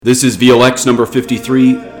This is VLX number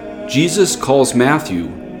 53. Jesus calls Matthew.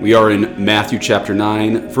 We are in Matthew chapter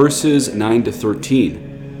 9, verses 9 to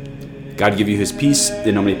 13. God give you his peace.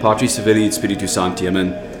 In nomine Patris et Filii et Spiritus Sancti.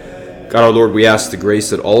 Amen. God our Lord, we ask the grace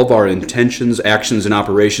that all of our intentions, actions, and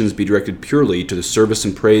operations be directed purely to the service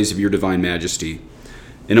and praise of your divine majesty.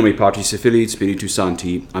 In nomine Patris et Filii et Spiritus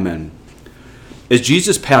Sancti. Amen. As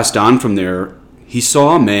Jesus passed on from there, he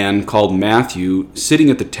saw a man called Matthew sitting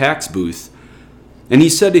at the tax booth. And he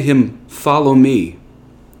said to him, "Follow me."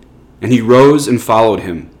 And he rose and followed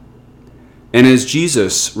him. And as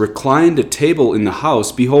Jesus reclined at table in the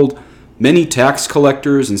house, behold, many tax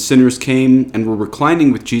collectors and sinners came and were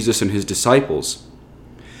reclining with Jesus and his disciples.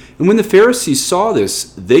 And when the Pharisees saw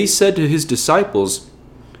this, they said to his disciples,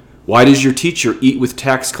 "Why does your teacher eat with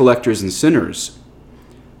tax collectors and sinners?"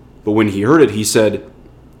 But when he heard it, he said,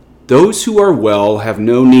 "Those who are well have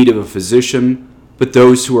no need of a physician, but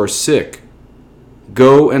those who are sick.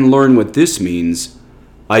 Go and learn what this means.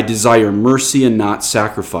 I desire mercy and not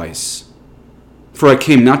sacrifice. For I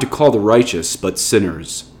came not to call the righteous, but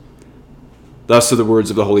sinners." Thus are the words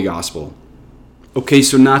of the Holy Gospel. Okay,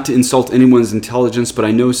 so not to insult anyone's intelligence, but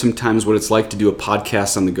I know sometimes what it's like to do a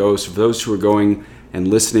podcast on the go. So for those who are going and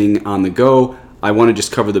listening on the go, I want to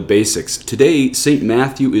just cover the basics. Today, St.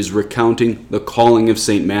 Matthew is recounting the calling of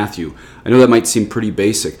St. Matthew. I know that might seem pretty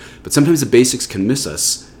basic, but sometimes the basics can miss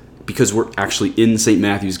us, because we're actually in St.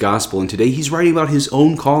 Matthew's Gospel, and today he's writing about his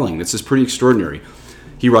own calling. This is pretty extraordinary.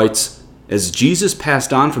 He writes, "As Jesus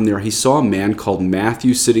passed on from there, he saw a man called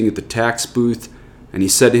Matthew sitting at the tax booth, and he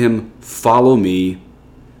said to him, 'Follow me.'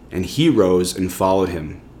 And he rose and followed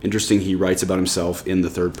him." Interesting, he writes about himself in the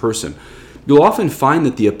third person. You'll often find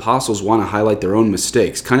that the apostles want to highlight their own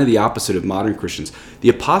mistakes, kind of the opposite of modern Christians. The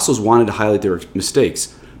apostles wanted to highlight their mistakes.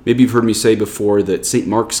 Maybe you've heard me say before that St.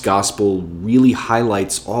 Mark's Gospel really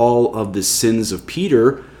highlights all of the sins of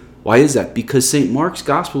Peter. Why is that? Because St. Mark's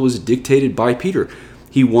Gospel was dictated by Peter.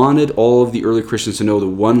 He wanted all of the early Christians to know the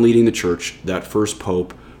one leading the church, that first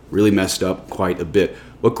pope, really messed up quite a bit.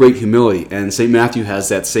 What great humility. And St. Matthew has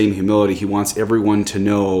that same humility. He wants everyone to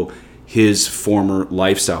know his former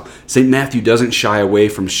lifestyle. St. Matthew doesn't shy away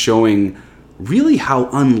from showing really how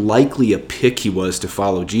unlikely a pick he was to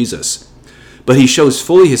follow Jesus. But he shows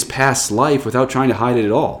fully his past life without trying to hide it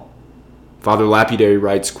at all. Father Lapidary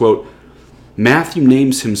writes, quote, "Matthew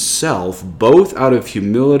names himself both out of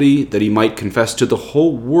humility that he might confess to the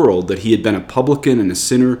whole world that he had been a publican and a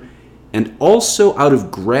sinner, and also out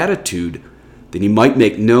of gratitude that he might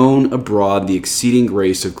make known abroad the exceeding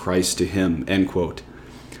grace of Christ to him." End quote.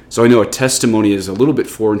 So I know a testimony is a little bit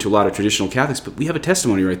foreign to a lot of traditional Catholics, but we have a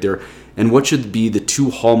testimony right there. And what should be the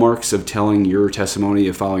two hallmarks of telling your testimony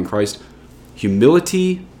of following Christ?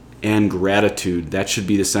 Humility and gratitude. That should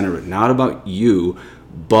be the center of it. Not about you,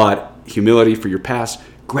 but humility for your past,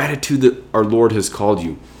 gratitude that our Lord has called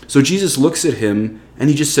you. So Jesus looks at him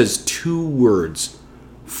and he just says two words: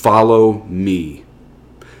 "Follow me."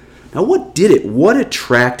 Now what did it? What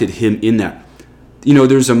attracted him in that? You know,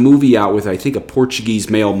 there's a movie out with, I think, a Portuguese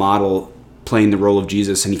male model playing the role of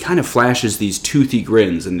Jesus, and he kind of flashes these toothy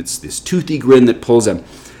grins, and it's this toothy grin that pulls him.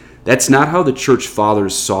 That's not how the church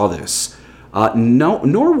fathers saw this. No,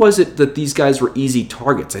 nor was it that these guys were easy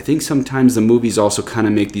targets. I think sometimes the movies also kind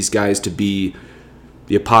of make these guys to be,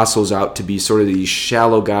 the apostles out to be sort of these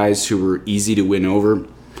shallow guys who were easy to win over.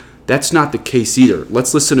 That's not the case either.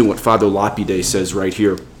 Let's listen to what Father Lapide says right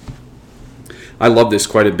here. I love this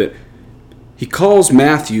quite a bit. He calls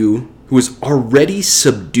Matthew, who is already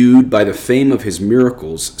subdued by the fame of his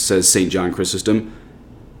miracles, says St. John Chrysostom.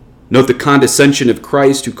 Note the condescension of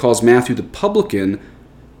Christ, who calls Matthew the publican,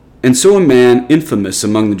 and so a man infamous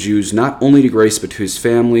among the Jews, not only to grace but to his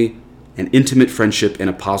family, and intimate friendship and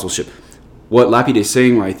apostleship. What Lapide is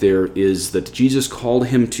saying right there is that Jesus called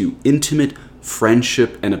him to intimate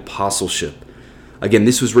friendship and apostleship. Again,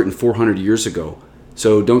 this was written 400 years ago,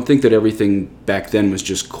 so don't think that everything back then was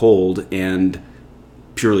just cold and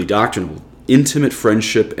purely doctrinal. Intimate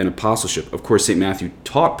friendship and apostleship. Of course, St. Matthew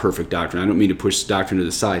taught perfect doctrine. I don't mean to push doctrine to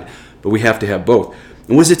the side, but we have to have both.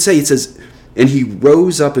 And what does it say? It says, "And he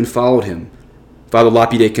rose up and followed him." Father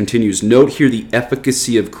Lapide continues, "Note here the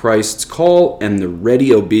efficacy of Christ's call and the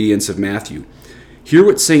ready obedience of Matthew. Hear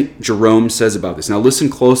what St. Jerome says about this." Now listen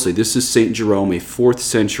closely. This is St. Jerome, a 4th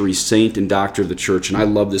century saint and doctor of the church, and I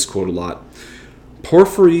love this quote a lot.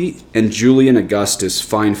 "Porphyry and Julian Augustus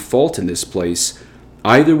find fault in this place,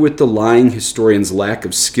 either with the lying historian's lack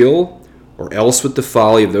of skill, or else with the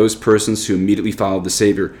folly of those persons who immediately followed the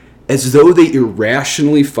Savior, as though they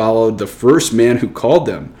irrationally followed the first man who called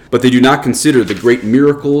them. But they do not consider the great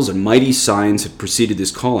miracles and mighty signs that preceded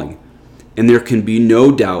this calling. and there can be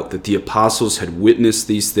no doubt that the apostles had witnessed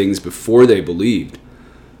these things before they believed.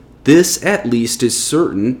 This, at least, is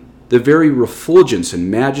certain: the very refulgence and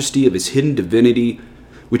majesty of his hidden divinity,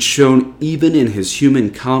 which shone even in his human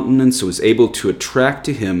countenance, was able to attract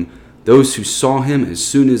to him those who saw him as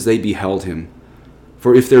soon as they beheld him.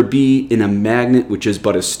 For if there be in a magnet which is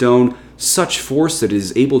but a stone such force that it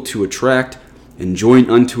is able to attract and join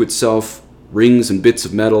unto itself rings and bits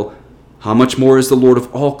of metal, how much more is the Lord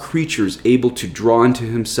of all creatures able to draw unto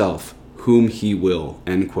himself whom he will."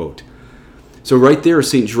 End quote. So right there,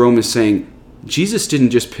 St. Jerome is saying Jesus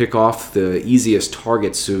didn't just pick off the easiest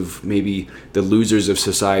targets of maybe the losers of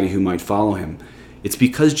society who might follow him. It's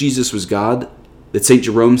because Jesus was God that St.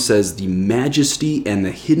 Jerome says the majesty and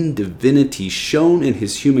the hidden divinity shone in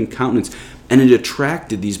his human countenance, and it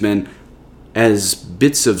attracted these men as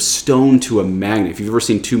bits of stone to a magnet. If you've ever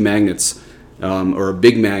seen two magnets, or a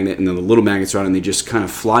big magnet and then the little magnets around and they just kind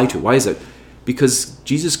of fly to it. Why is that? Because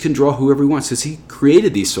Jesus can draw whoever he wants, because he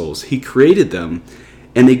created these souls. He created them,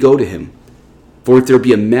 and they go to him. For if there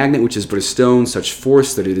be a magnet which is but a stone, such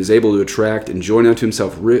force that it is able to attract and join unto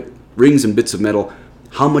himself rings and bits of metal,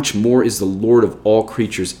 how much more is the Lord of all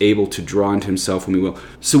creatures able to draw unto himself whom he will?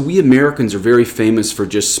 So we Americans are very famous for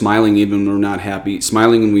just smiling even when we're not happy,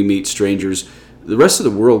 smiling when we meet strangers. The rest of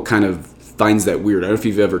the world kind of finds that weird. I don't know if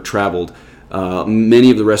you've ever traveled.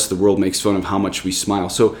 Many of the rest of the world makes fun of how much we smile.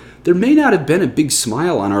 So there may not have been a big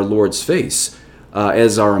smile on our Lord's face,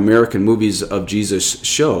 as our American movies of Jesus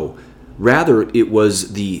show. Rather, it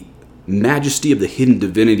was the majesty of the hidden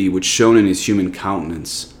divinity which shone in his human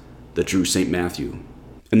countenance that drew St. Matthew.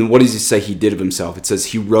 And then what does he say he did of himself? It says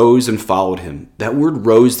he rose and followed him. That word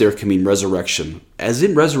rose there can mean resurrection, as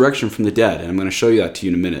in resurrection from the dead. And I'm going to show you that to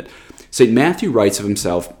you in a minute. St. Matthew writes of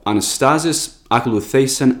himself, Anastasis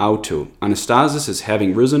aklutheisen autou. Anastasis is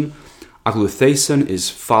having risen. Aklutheisen is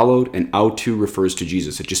followed, and autou refers to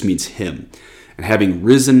Jesus. It just means him. And having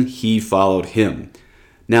risen, he followed him.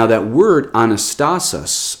 Now that word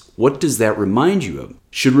Anastasis, what does that remind you of?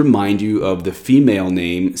 Should remind you of the female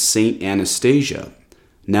name Saint Anastasia.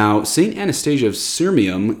 Now, Saint Anastasia of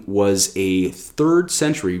Sirmium was a 3rd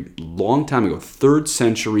century, long time ago, 3rd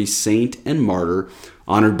century saint and martyr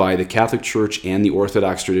honored by the Catholic Church and the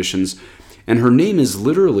Orthodox traditions. And her name is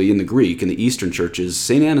literally, in the Greek, in the Eastern churches,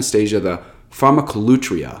 Saint Anastasia the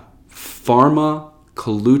Pharmacolutria.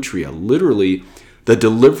 Pharmacolutria, literally the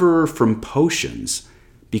deliverer from potions,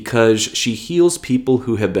 because she heals people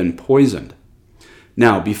who have been poisoned.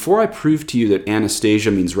 Now, before I prove to you that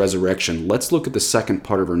Anastasia means resurrection, let's look at the second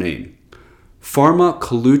part of her name.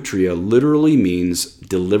 Pharmacolutria literally means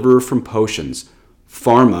deliverer from potions.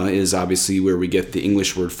 Pharma is obviously where we get the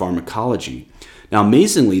English word pharmacology. Now,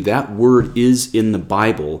 amazingly, that word is in the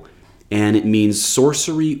Bible, and it means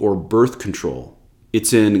sorcery or birth control.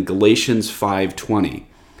 It's in Galatians 5:20.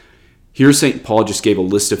 Here, St. Paul just gave a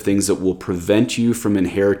list of things that will prevent you from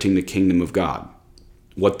inheriting the kingdom of God.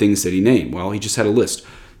 What things did he name? Well, he just had a list.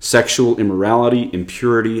 Sexual immorality,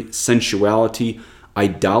 impurity, sensuality,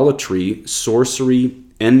 idolatry, sorcery,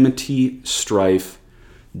 enmity, strife,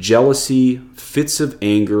 jealousy, fits of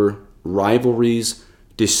anger, rivalries,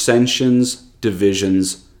 dissensions,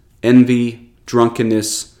 divisions, envy,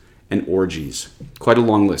 drunkenness, and orgies. Quite a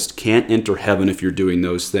long list. Can't enter heaven if you're doing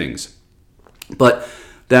those things. But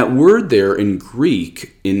that word there in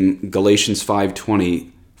Greek in Galatians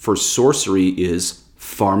 5:20 for sorcery is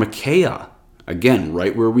pharmakeia. Again,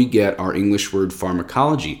 right where we get our English word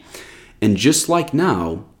pharmacology. And just like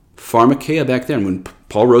now, pharmakeia back then, when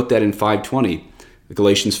Paul wrote that in 5:20,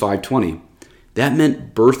 Galatians 5:20, that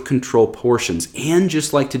meant birth control portions. And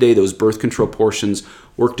just like today, those birth control portions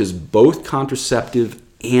worked as both contraceptive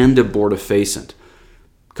and abortifacient.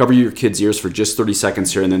 Cover your kids' ears for just 30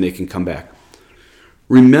 seconds here, and then they can come back.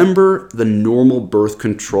 Remember the normal birth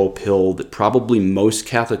control pill that probably most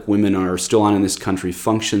Catholic women are still on in this country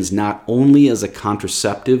functions not only as a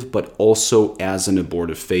contraceptive, but also as an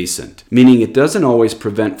abortifacient. Meaning it doesn't always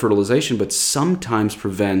prevent fertilization, but sometimes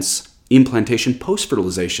prevents implantation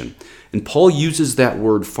post-fertilization. And Paul uses that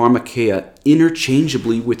word pharmakeia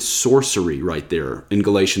interchangeably with sorcery right there in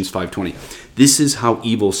Galatians 5:20. This is how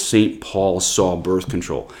evil St. Paul saw birth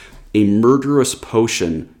control. A murderous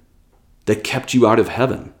potion that kept you out of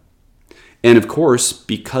heaven. And of course,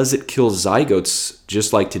 because it kills zygotes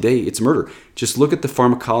just like today, it's murder. Just look at the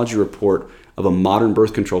pharmacology report of a modern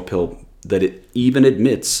birth control pill that it even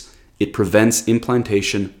admits it prevents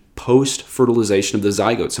implantation post-fertilization of the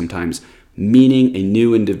zygote sometimes, meaning a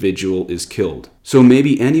new individual is killed. So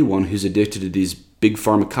maybe anyone who's addicted to these big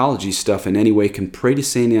pharmacology stuff in any way can pray to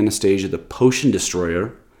Saint Anastasia, the potion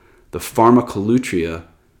destroyer, the pharmacolutria,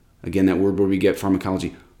 again, that word where we get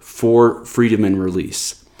pharmacology, for freedom and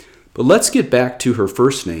release. But let's get back to her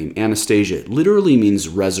first name, Anastasia. It literally means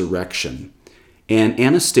resurrection. And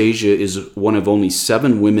Anastasia is one of only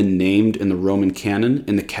 7 women named in the Roman canon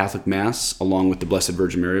in the Catholic Mass, along with the Blessed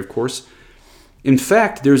Virgin Mary, of course. In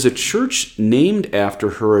fact, there's a church named after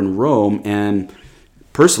her in Rome, and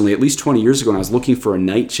personally, at least 20 years ago, when I was looking for a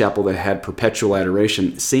night chapel that had perpetual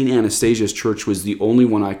adoration, St. Anastasia's Church was the only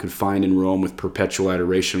one I could find in Rome with perpetual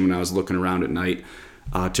adoration when I was looking around at night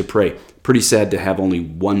to pray. Pretty sad to have only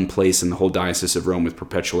one place in the whole Diocese of Rome with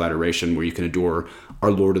perpetual adoration where you can adore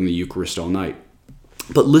our Lord in the Eucharist all night.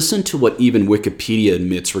 But listen to what even Wikipedia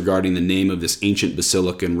admits regarding the name of this ancient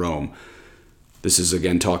basilica in Rome. This is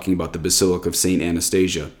again talking about the Basilica of St.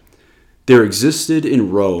 Anastasia. There existed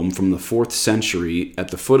in Rome from the 4th century, at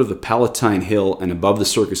the foot of the Palatine Hill and above the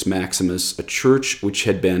Circus Maximus, a church which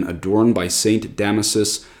had been adorned by St.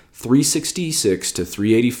 Damasus 366 to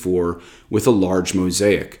 384 with a large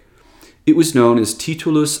mosaic. It was known as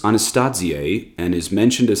Titulus Anastasiae and is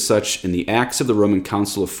mentioned as such in the Acts of the Roman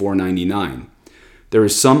Council of 499. There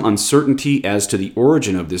is some uncertainty as to the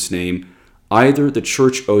origin of this name. Either the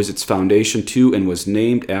church owes its foundation to and was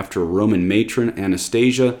named after a Roman matron,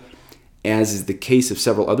 Anastasia, as is the case of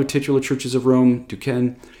several other titular churches of Rome,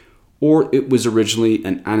 Duquesne, or it was originally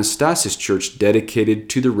an Anastasis church dedicated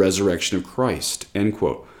to the resurrection of Christ, end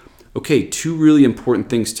quote. Okay, 2 really important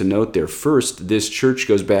things to note there. First, this church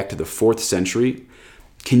goes back to the 4th century.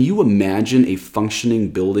 Can you imagine a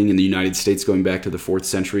functioning building in the United States going back to the 4th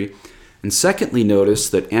century? And secondly, notice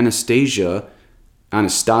that Anastasis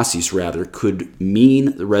could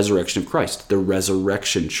mean the resurrection of Christ, the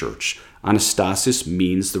resurrection church. Anastasis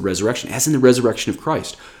means the resurrection, as in the resurrection of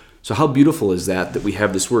Christ. So how beautiful is that we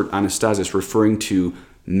have this word Anastasis referring to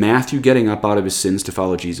Matthew getting up out of his sins to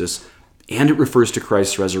follow Jesus, and it refers to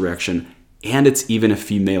Christ's resurrection, and it's even a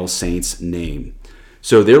female saint's name.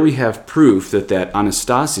 So there we have proof that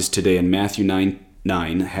Anastasis today in Matthew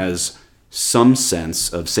 9 has some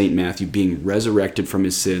sense of St. Matthew being resurrected from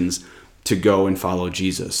his sins to go and follow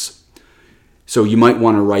Jesus. So you might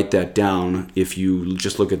want to write that down. If you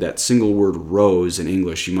just look at that single word rose in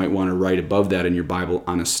English, you might want to write above that in your Bible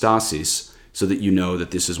Anastasis, so that you know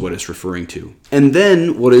that this is what it's referring to. And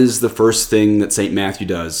then what is the first thing that St. Matthew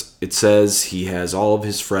does? It says he has all of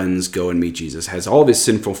his friends go and meet Jesus, has all of his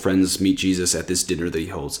sinful friends meet Jesus at this dinner that he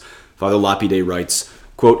holds. Father Lapide writes,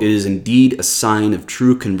 quote, "It is indeed a sign of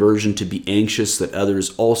true conversion to be anxious that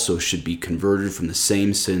others also should be converted from the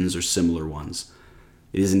same sins or similar ones.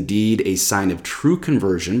 It is indeed a sign of true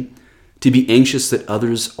conversion to be anxious that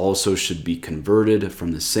others also should be converted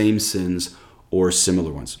from the same sins or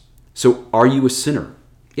similar ones." So are you a sinner?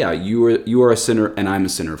 Yeah, you are a sinner, and I'm a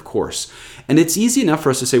sinner, of course. And it's easy enough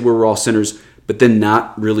for us to say we're all sinners, but then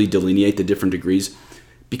not really delineate the different degrees.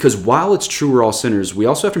 Because while it's true we're all sinners, we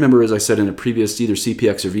also have to remember, as I said in a previous either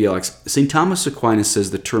CPX or VLX, St. Thomas Aquinas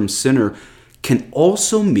says the term sinner can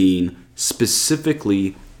also mean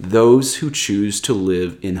specifically those who choose to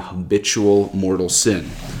live in habitual mortal sin.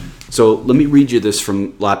 So let me read you this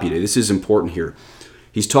from Lapide. This is important here.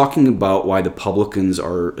 He's talking about why the publicans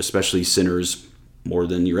are especially sinners more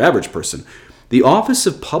than your average person. The office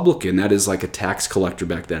of publican, that is like a tax collector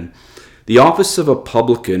back then, the office of a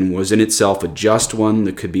publican was in itself a just one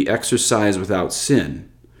that could be exercised without sin.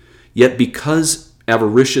 Yet because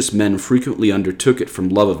avaricious men frequently undertook it from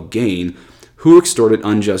love of gain, who extorted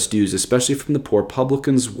unjust dues, especially from the poor,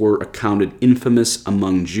 publicans were accounted infamous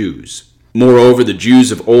among Jews. Moreover, the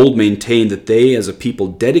Jews of old maintained that they, as a people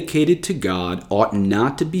dedicated to God, ought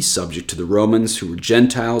not to be subject to the Romans, who were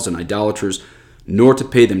Gentiles and idolaters, nor to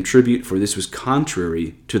pay them tribute, for this was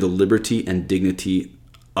contrary to the liberty and dignity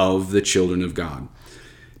of the children of God.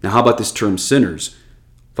 Now, how about this term sinners?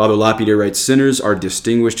 Father Lapide writes, "Sinners are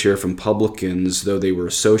distinguished here from publicans, though they were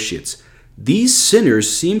associates. These sinners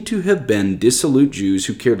seem to have been dissolute Jews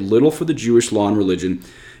who cared little for the Jewish law and religion,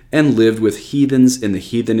 and lived with heathens in the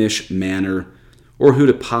heathenish manner, or who'd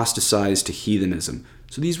apostatized to heathenism."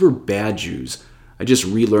 So these were bad Jews. I just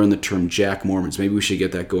relearned the term Jack Mormons. Maybe we should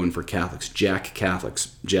get that going for Catholics. Jack Catholics,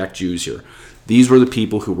 Jack Jews here. These were the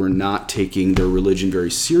people who were not taking their religion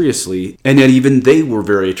very seriously, and yet even they were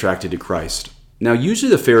very attracted to Christ. Now,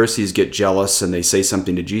 usually the Pharisees get jealous and they say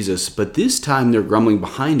something to Jesus, but this time they're grumbling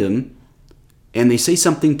behind him, and they say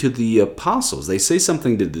something to the apostles. They say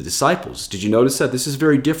something to the disciples. Did you notice that? This is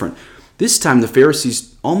very different. This time the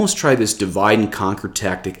Pharisees almost try this divide and conquer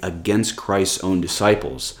tactic against Christ's own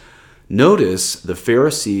disciples. Notice the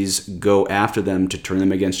Pharisees go after them to turn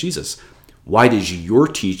them against Jesus. Why does your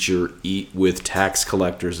teacher eat with tax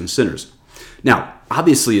collectors and sinners? Now,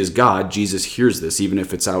 obviously as God, Jesus hears this, even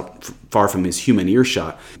if it's out far from his human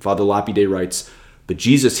earshot. Father Lapide writes, But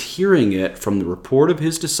Jesus, hearing it from the report of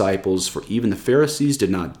his disciples, for even the Pharisees did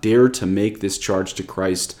not dare to make this charge to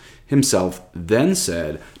Christ himself, then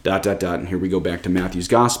said, ... And here we go back to Matthew's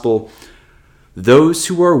gospel. Those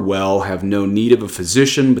who are well have no need of a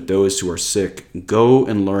physician, but those who are sick. Go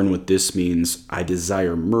and learn what this means. I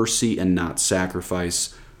desire mercy and not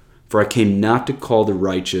sacrifice, for I came not to call the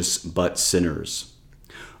righteous, but sinners.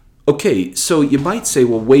 Okay, so you might say,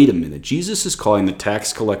 well, wait a minute. Jesus is calling the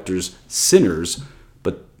tax collectors sinners,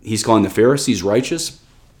 but he's calling the Pharisees righteous?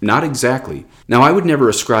 Not exactly. Now, I would never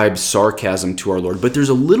ascribe sarcasm to our Lord, but there's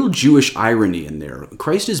a little Jewish irony in there.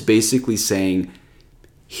 Christ is basically saying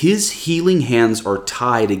his healing hands are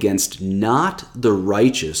tied against not the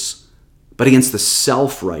righteous, but against the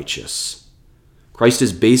self-righteous. Christ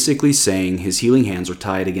is basically saying his healing hands are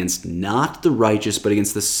tied against not the righteous, but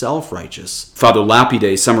against the self-righteous. Father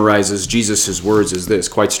Lapide summarizes Jesus' words as this,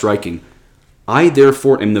 quite striking. I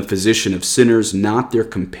therefore am the physician of sinners, not their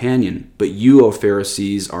companion. But you, O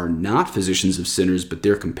Pharisees, are not physicians of sinners, but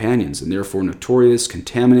their companions, and therefore notorious,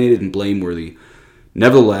 contaminated, and blameworthy.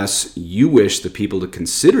 Nevertheless, you wish the people to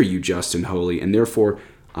consider you just and holy, and therefore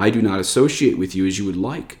I do not associate with you as you would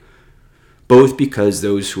like. Both because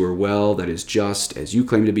those who are well, that is just, as you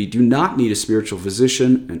claim to be, do not need a spiritual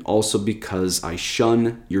physician, and also because I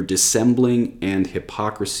shun your dissembling and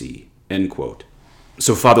hypocrisy. End quote.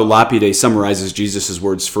 So Father Lapide summarizes Jesus'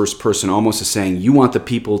 words first person almost as saying, you want the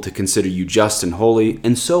people to consider you just and holy,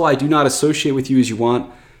 and so I do not associate with you as you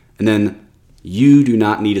want, and then you do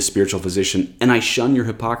not need a spiritual physician, and I shun your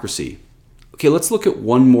hypocrisy. Okay, let's look at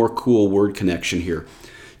one more cool word connection here.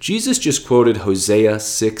 Jesus just quoted Hosea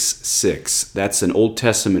 6:6. That's an Old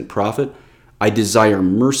Testament prophet. I desire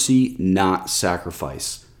mercy, not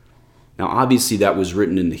sacrifice. Now, obviously, that was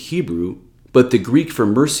written in the Hebrew, but the Greek for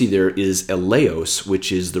mercy there is eleos,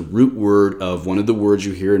 which is the root word of one of the words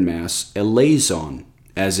you hear in Mass, eleison,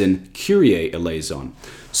 as in Kyrie eleison.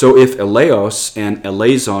 So if eleos and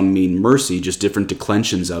eleison mean mercy, just different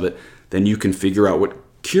declensions of it, then you can figure out what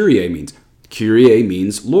Kyrie means. Kyrie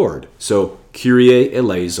means Lord. So Kyrie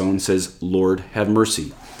eleison says, Lord, have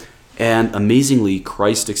mercy. And amazingly,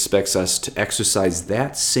 Christ expects us to exercise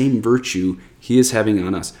that same virtue he is having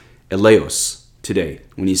on us, eleos, today,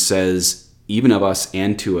 when he says, even of us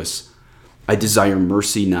and to us, I desire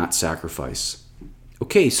mercy, not sacrifice.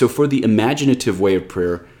 Okay, so for the imaginative way of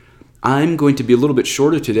prayer, I'm going to be a little bit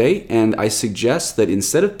shorter today, and I suggest that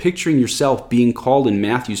instead of picturing yourself being called in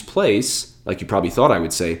Matthew's place, like you probably thought I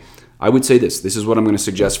would say this. This is what I'm going to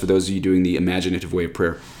suggest for those of you doing the imaginative way of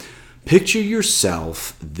prayer. Picture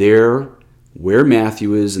yourself there where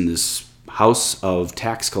Matthew is in this house of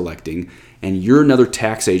tax collecting, and you're another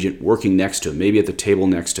tax agent working next to him, maybe at the table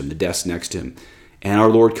next to him, the desk next to him. And our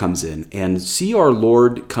Lord comes in, and see our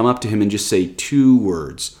Lord come up to him and just say two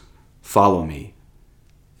words, follow me.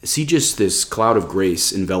 See just this cloud of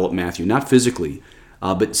grace envelop Matthew, not physically,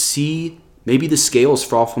 but see maybe the scales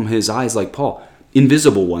fall from his eyes like Paul.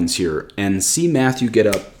 Invisible ones here, and see Matthew get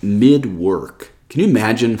up mid-work. Can you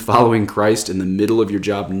imagine following Christ in the middle of your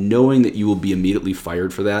job, knowing that you will be immediately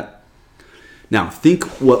fired for that? Now, think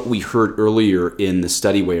what we heard earlier in the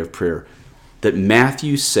study way of prayer, that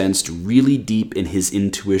Matthew sensed really deep in his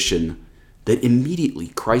intuition that immediately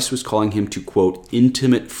Christ was calling him to, quote,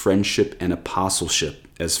 intimate friendship and apostleship,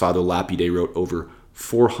 as Father Lapide wrote over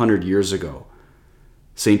 400 years ago.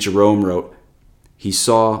 St. Jerome wrote, he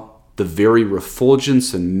saw the very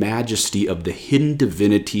refulgence and majesty of the hidden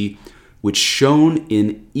divinity which shone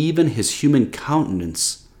in even his human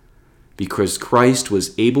countenance, because Christ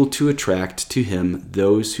was able to attract to him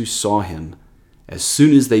those who saw him as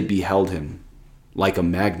soon as they beheld him, like a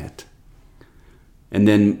magnet. And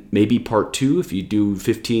then maybe part 2, if you do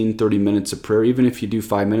 15, 30 minutes of prayer, even if you do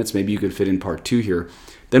 5 minutes, maybe you could fit in part 2 here.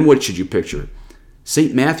 Then what should you picture?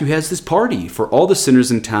 St. Matthew has this party for all the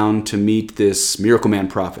sinners in town to meet this miracle man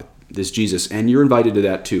prophet, this Jesus, and you're invited to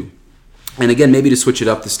that too. And again, maybe to switch it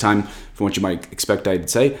up this time from what you might expect I'd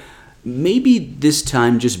say, maybe this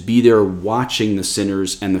time just be there watching the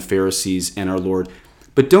sinners and the Pharisees and our Lord.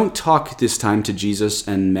 But don't talk this time to Jesus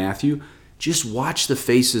and Matthew. Just watch the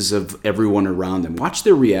faces of everyone around them. Watch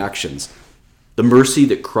their reactions. The mercy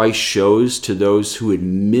that Christ shows to those who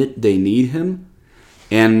admit they need him,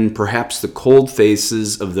 and perhaps the cold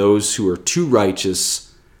faces of those who are too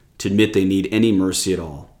righteous to admit they need any mercy at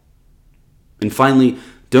all. And finally,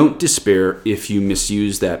 don't despair if you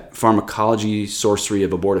misuse that pharmacology sorcery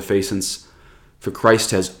of abortifacient, for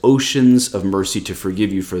Christ has oceans of mercy to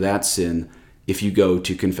forgive you for that sin if you go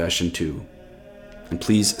to confession too. And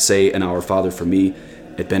please say an Our Father for me,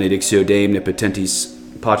 et benedictio Deum nepotentis,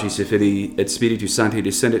 Patris et Filii et Spiritus Sancti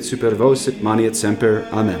descendet super vos et manet semper.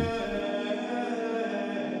 Amen.